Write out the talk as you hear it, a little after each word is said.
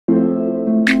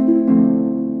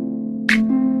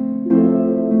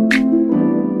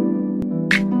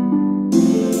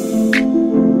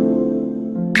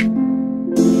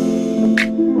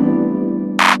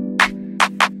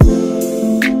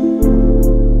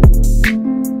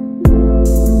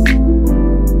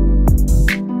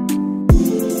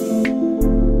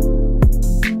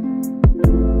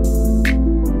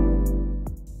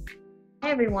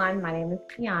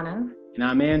Kiana. And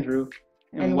I'm Andrew.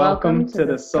 And welcome to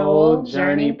the Soul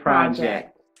Journey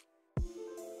Project.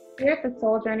 Here at the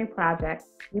Soul Journey Project,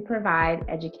 we provide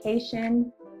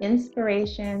education,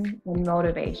 inspiration, and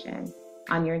motivation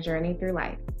on your journey through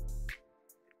life.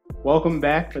 Welcome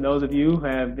back for those of you who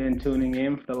have been tuning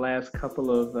in for the last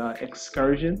couple of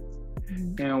excursions.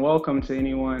 And welcome to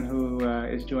anyone who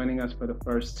is joining us for the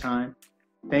first time.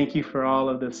 Thank you for all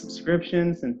of the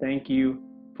subscriptions and thank you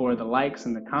for the likes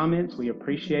and the comments. We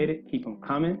appreciate it. Keep them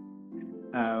coming.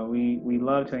 We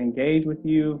love to engage with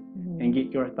you and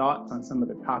get your thoughts on some of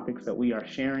the topics that we are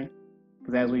sharing.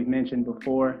 Because as we've mentioned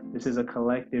before, this is a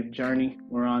collective journey.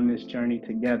 We're on this journey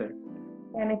together.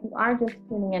 And if you are just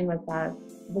tuning in with us,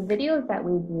 the videos that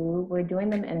we do, we're doing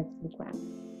them in a sequence.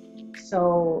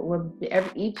 So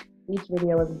each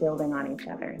video is building on each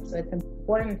other. So it's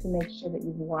important to make sure that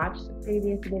you've watched the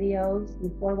previous videos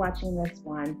before watching this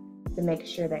one to make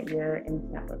sure that you're in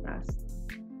step with us.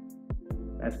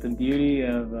 That's the beauty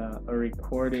of a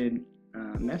recorded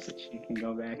message. You can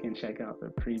go back and check out the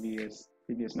previous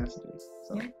messages.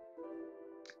 So. Yeah.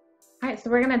 All right,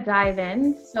 so we're going to dive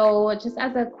in. So just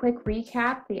as a quick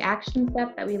recap, the action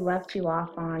step that we left you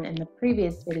off on in the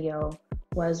previous video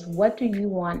was, what do you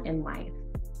want in life?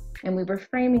 And we were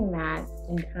framing that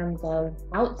in terms of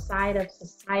outside of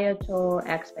societal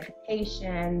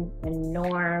expectations and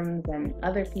norms and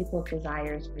other people's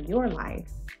desires for your life.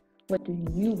 What do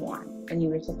you want? And you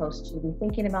were supposed to be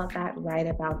thinking about that, write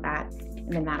about that,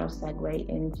 and then that'll segue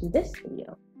into this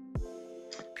video.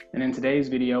 And in today's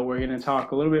video, we're going to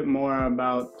talk a little bit more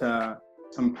about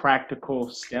some practical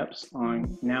steps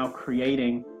on now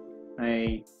creating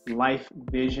a life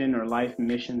vision or life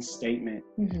mission statement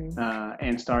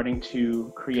and starting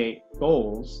to create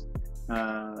goals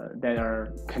that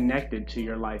are connected to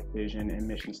your life vision and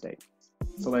mission statements.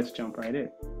 So let's jump right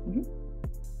in.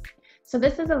 So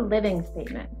this is a living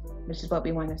statement, which is what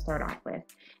we want to start off with.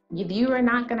 You are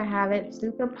not going to have it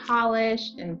super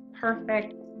polished and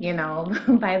perfect,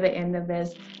 by the end of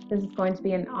this. This is going to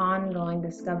be an ongoing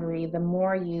discovery. The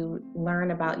more you learn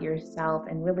about yourself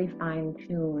and really fine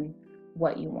tune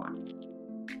what you want.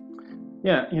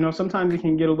 Yeah, sometimes it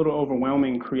can get a little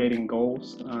overwhelming creating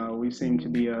goals. We seem to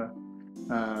be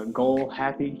goal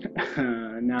happy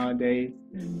nowadays.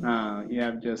 You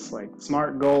have just like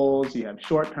SMART goals, you have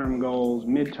short-term goals,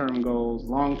 midterm goals,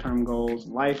 long-term goals,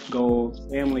 life goals,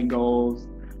 family goals,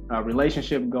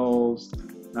 relationship goals,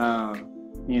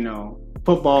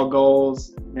 football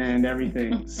goals and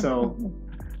everything. So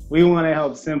we want to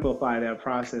help simplify that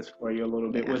process for you a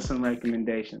little bit with some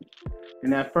recommendations.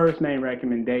 And that first main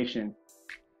recommendation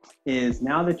is,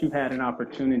 now that you've had an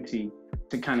opportunity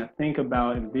to kind of think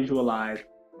about and visualize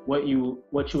what you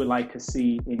would like to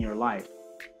see in your life,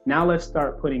 now let's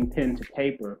start putting pen to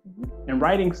paper and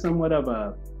writing somewhat of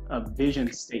a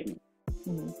vision statement.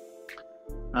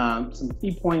 Some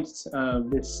key points of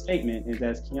this statement is,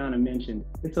 as Kiana mentioned,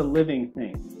 it's a living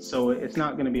thing. So it's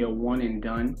not going to be a one and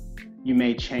done. You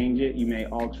may change it, you may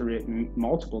alter it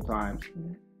multiple times.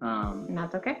 And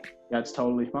that's okay. That's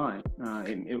totally fine.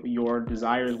 Your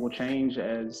desires will change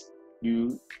as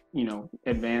you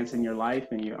advance in your life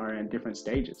and you are in different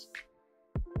stages.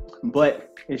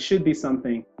 But it should be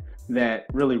something that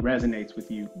really resonates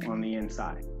with you on the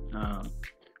inside.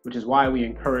 Which is why we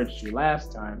encouraged you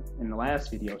last time in the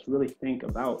last video to really think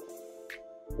about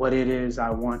what it is I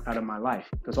want out of my life.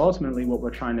 Because ultimately what we're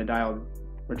trying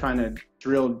to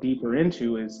drill deeper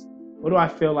into is, what do I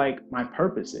feel like my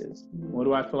purpose is? What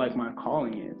do I feel like my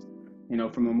calling is?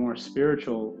 From a more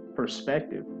spiritual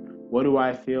perspective, what do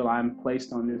I feel I'm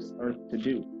placed on this earth to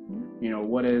do?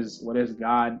 What is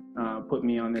God put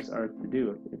me on this earth to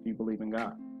do, if you believe in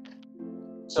God?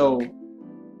 So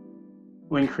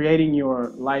when creating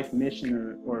your life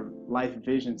mission or life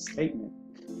vision statement,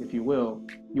 if you will,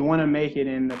 you want to make it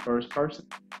in the first person.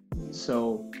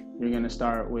 So you're going to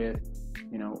start with,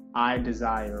 I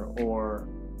desire, or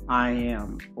I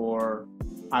am, or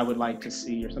I would like to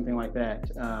see, or something like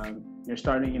that. You're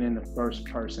starting it in the first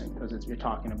person because you're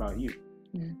talking about you.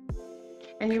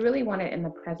 And you really want it in the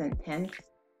present tense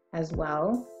as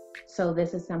well. So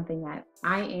this is something that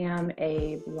I am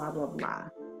a blah, blah, blah.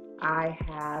 I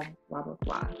have blah, blah,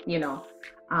 blah,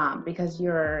 because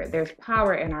there's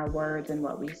power in our words and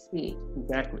what we speak.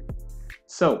 Exactly.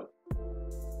 So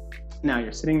now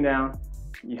you're sitting down,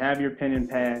 you have your pen and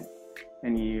pad,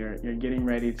 and you're getting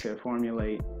ready to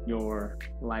formulate your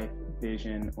life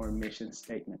vision or mission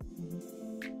statement.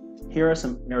 Here are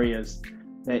some areas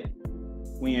that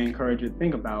we encourage you to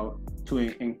think about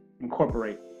to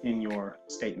incorporate in your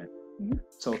statement.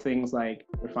 So things like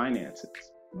your finances,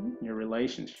 your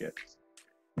relationships,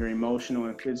 your emotional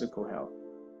and physical health,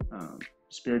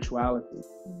 spirituality,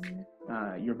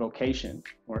 your vocation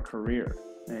or career,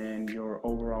 and your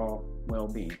overall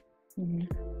well-being.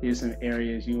 These are some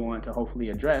areas you want to hopefully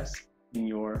address in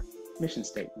your mission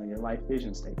statement, your life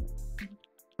vision statement.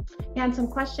 And some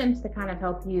questions to kind of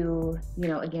help you,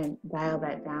 again, dial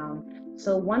that down.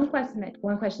 So one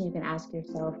question you can ask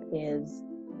yourself is,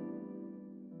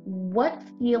 what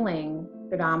feeling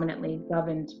predominantly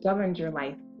governs your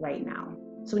life right now?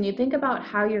 So when you think about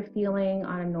how you're feeling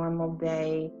on a normal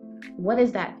day, what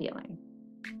is that feeling?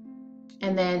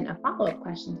 And then a follow-up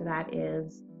question to that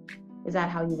is that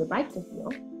how you would like to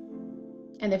feel?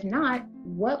 And if not,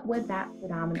 what would that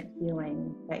predominant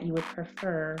feeling that you would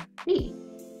prefer be?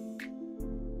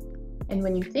 And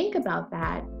when you think about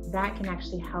that, that can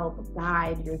actually help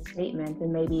guide your statement,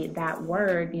 and maybe that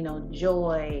word,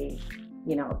 joy,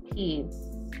 peace,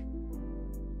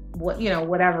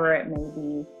 whatever it may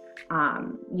be,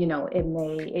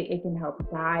 it can help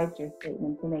guide your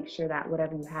statement to make sure that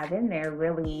whatever you have in there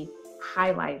really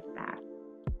highlights that.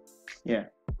 Yeah.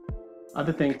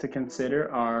 Other things to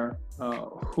consider are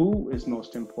who is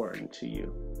most important to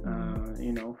you.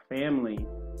 Family,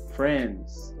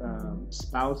 friends,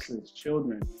 spouses,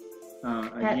 children.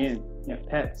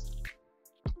 Pets.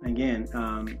 Again,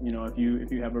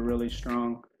 if you have a really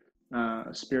strong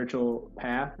spiritual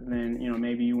path, then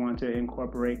maybe you want to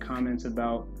incorporate comments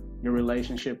about your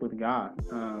relationship with God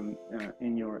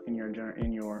in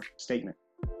your statement.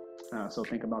 So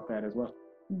think about that as well.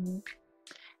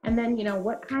 And then,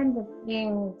 what kinds of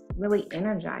things really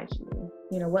energize you?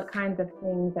 What kinds of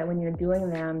things that when you're doing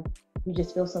them, you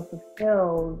just feel so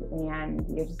fulfilled, and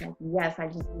you're just like, yes, I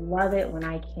just love it when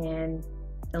I can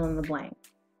fill in the blank,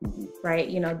 right?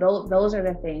 Those are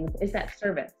the things. Is that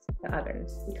service to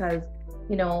others? Because,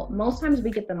 most times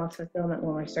we get the most fulfillment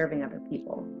when we're serving other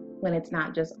people, when it's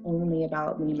not just only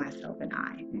about me, myself, and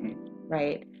I,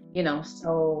 right?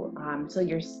 So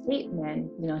your statement,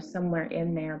 somewhere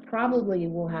in there probably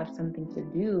will have something to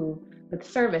do with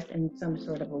service in some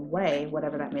sort of a way,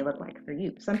 whatever that may look like for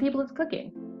you. Some people it's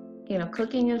cooking.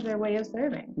 Cooking is their way of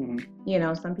serving.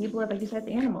 Some people are, like you said,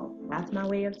 the animal. That's my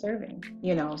way of serving.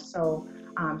 So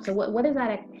what is that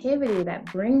activity that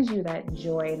brings you that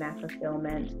joy and that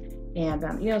fulfillment? And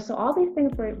so all these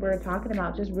things we're talking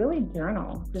about, just really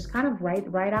journal. Just kind of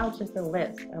write out just a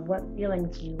list of what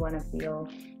feelings you want to feel,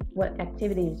 what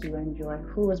activities you enjoy,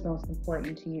 who is most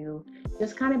important to you.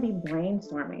 Just kind of be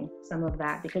brainstorming some of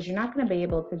that, because you're not going to be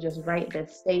able to just write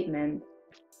this statement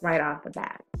right off the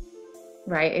bat,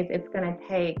 right? It's going to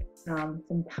take some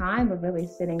time of really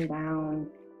sitting down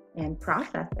and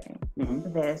processing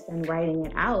this and writing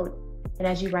it out. And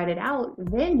as you write it out,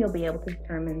 then you'll be able to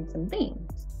determine some themes.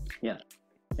 Yeah.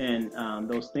 And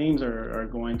those themes are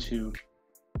going to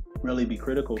really be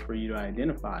critical for you to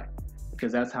identify,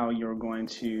 because that's how you're going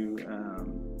to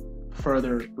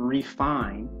further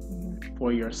refine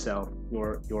for yourself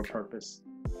your purpose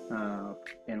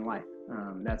in life.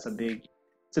 It's a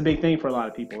big thing for a lot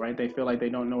of people, right? They feel like they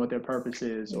don't know what their purpose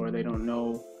is, or they don't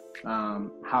know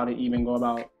how to even go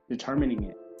about determining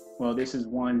it. Well, this is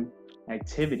one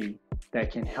activity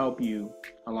that can help you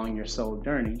along your soul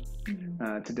journey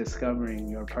to discovering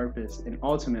your purpose, and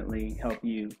ultimately help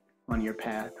you on your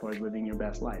path towards living your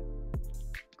best life.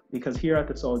 Because here at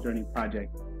the Soul Journey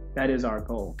Project, that is our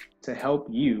goal, to help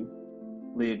you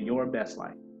live your best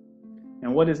life.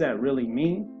 And what does that really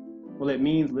mean? Well, it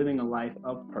means living a life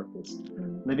of purpose,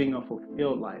 living a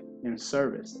fulfilled life in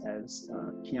service, as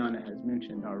Kiana has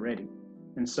mentioned already,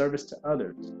 in service to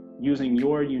others, using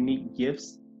your unique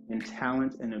gifts and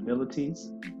talents and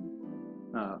abilities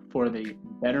for the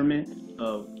betterment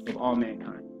of all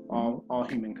mankind, all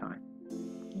humankind.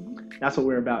 That's what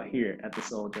we're about here at the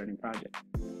Soul Journey Project,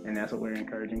 and that's what we're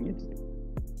encouraging you to do.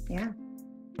 Yeah.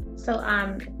 So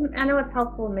I know it's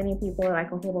helpful. Many people are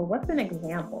like, okay, well, what's an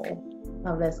example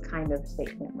of this kind of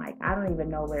statement? Like, I don't even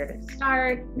know where to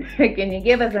start. Can you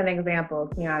give us an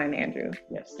example, Kiana and Andrew?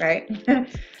 Yes. Right.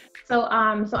 So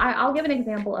I'll give an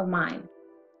example of mine.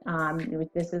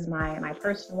 This is my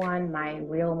personal one, my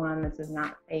real one. This is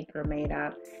not fake or made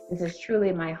up. This is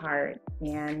truly my heart.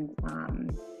 And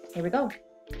here we go.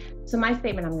 So my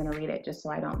statement, I'm going to read it just so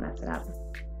I don't mess it up,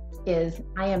 is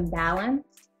I am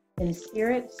balanced in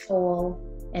spirit,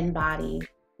 soul, and body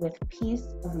with peace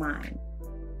of mind.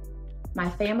 My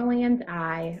family and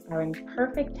I are in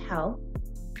perfect health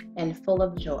and full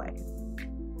of joy.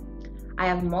 I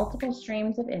have multiple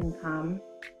streams of income,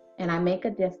 and I make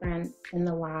a difference in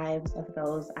the lives of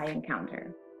those I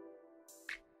encounter.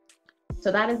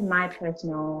 So that is my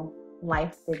personal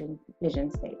life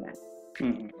vision statement.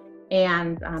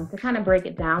 And to kind of break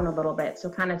it down a little bit, so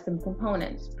kind of some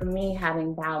components for me: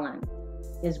 having balance,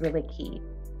 is really key.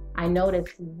 I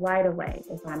notice right away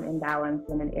if I'm imbalanced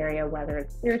in an area, whether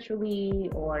it's spiritually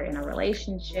or in a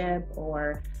relationship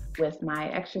or with my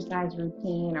exercise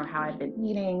routine or how I've been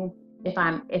eating. If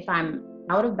I'm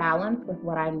out of balance with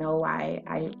what I know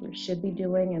I should be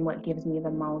doing and what gives me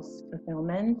the most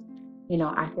fulfillment,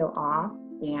 I feel off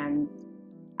and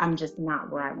I'm just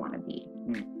not where I want to be,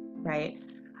 right?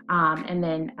 And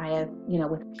then I have,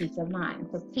 with peace of mind.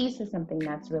 So peace is something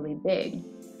that's really big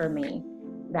for me.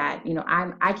 That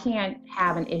I can't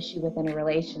have an issue within a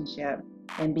relationship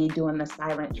and be doing the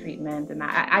silent treatment, and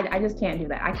I just can't do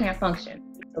that. I can't function.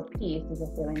 So peace is a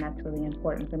feeling that's really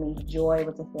important for me. Joy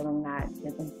was a feeling that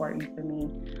is important for me.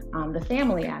 The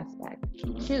family aspect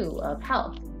too of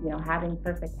health, having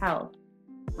perfect health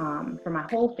for my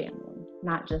whole family,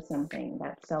 not just something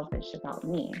that's selfish about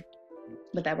me,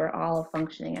 but that we're all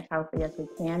functioning as healthy as we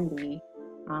can be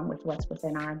with what's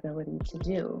within our ability to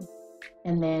do.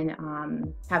 And then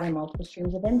having multiple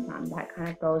streams of income, that kind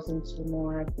of goes into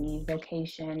more of the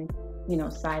vocation,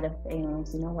 side of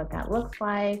things, what that looks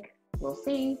like, we'll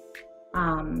see.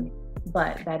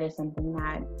 But that is something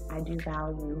that I do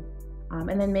value.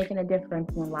 And then making a difference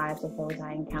in the lives of those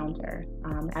I encounter.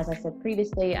 As I said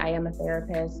previously, I am a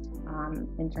therapist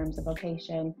in terms of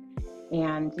vocation,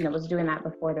 and was doing that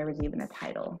before there was even a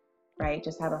title, right?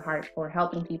 Just have a heart for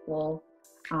helping people,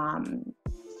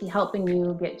 helping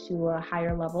you get to a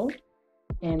higher level.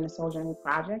 And the Soul Journey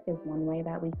Project is one way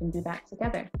that we can do that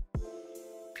together.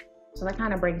 So that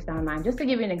kind of breaks down mine, just to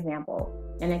give you an example.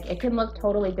 And it can look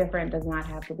totally different, does not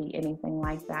have to be anything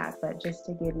like that, but just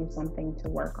to give you something to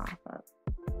work off of.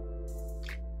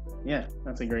 Yeah,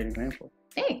 that's a great example.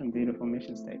 Thanks. A beautiful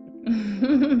mission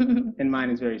statement. And mine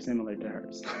is very similar to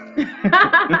hers.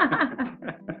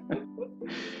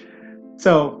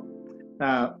 So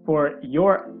for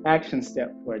your action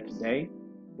step for today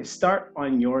is start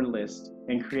on your list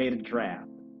and create a draft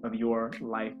of your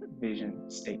life vision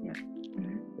statement.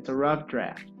 It's a rough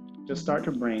draft. Just start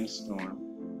to brainstorm.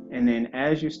 And then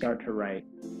as you start to write,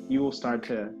 you will start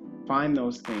to find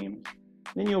those themes.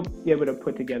 Then you'll be able to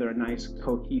put together a nice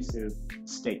cohesive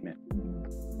statement.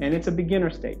 And it's a beginner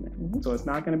statement. So it's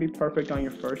not going to be perfect on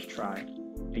your first try.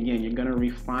 Again, you're going to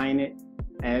refine it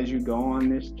as you go on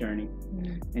this journey.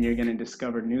 And you're going to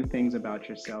discover new things about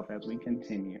yourself as we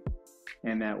continue.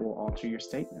 And that will alter your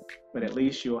statement. But at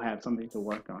least you'll have something to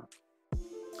work on.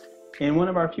 In one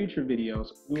of our future videos,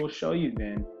 we will show you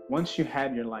then, once you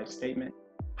have your life statement,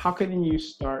 how can you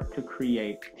start to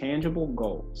create tangible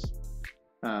goals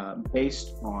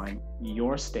based on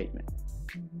your statement.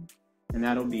 And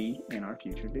that'll be in our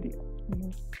future video.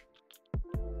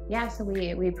 Yeah, so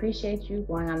we appreciate you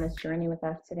going on this journey with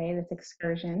us today, this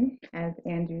excursion, as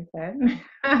Andrew said.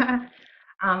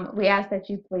 We ask that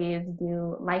you please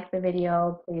do like the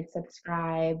video, please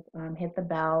subscribe, hit the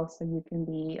bell so you can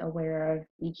be aware of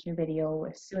each new video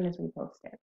as soon as we post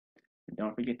it. And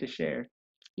don't forget to share.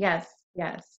 Yes.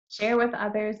 Share with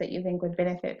others that you think would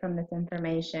benefit from this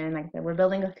information. Like I said, we're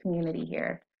building a community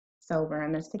here, so we're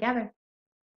in this together.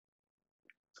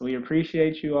 So we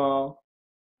appreciate you all.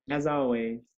 As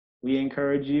always, we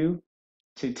encourage you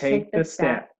to take the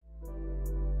step.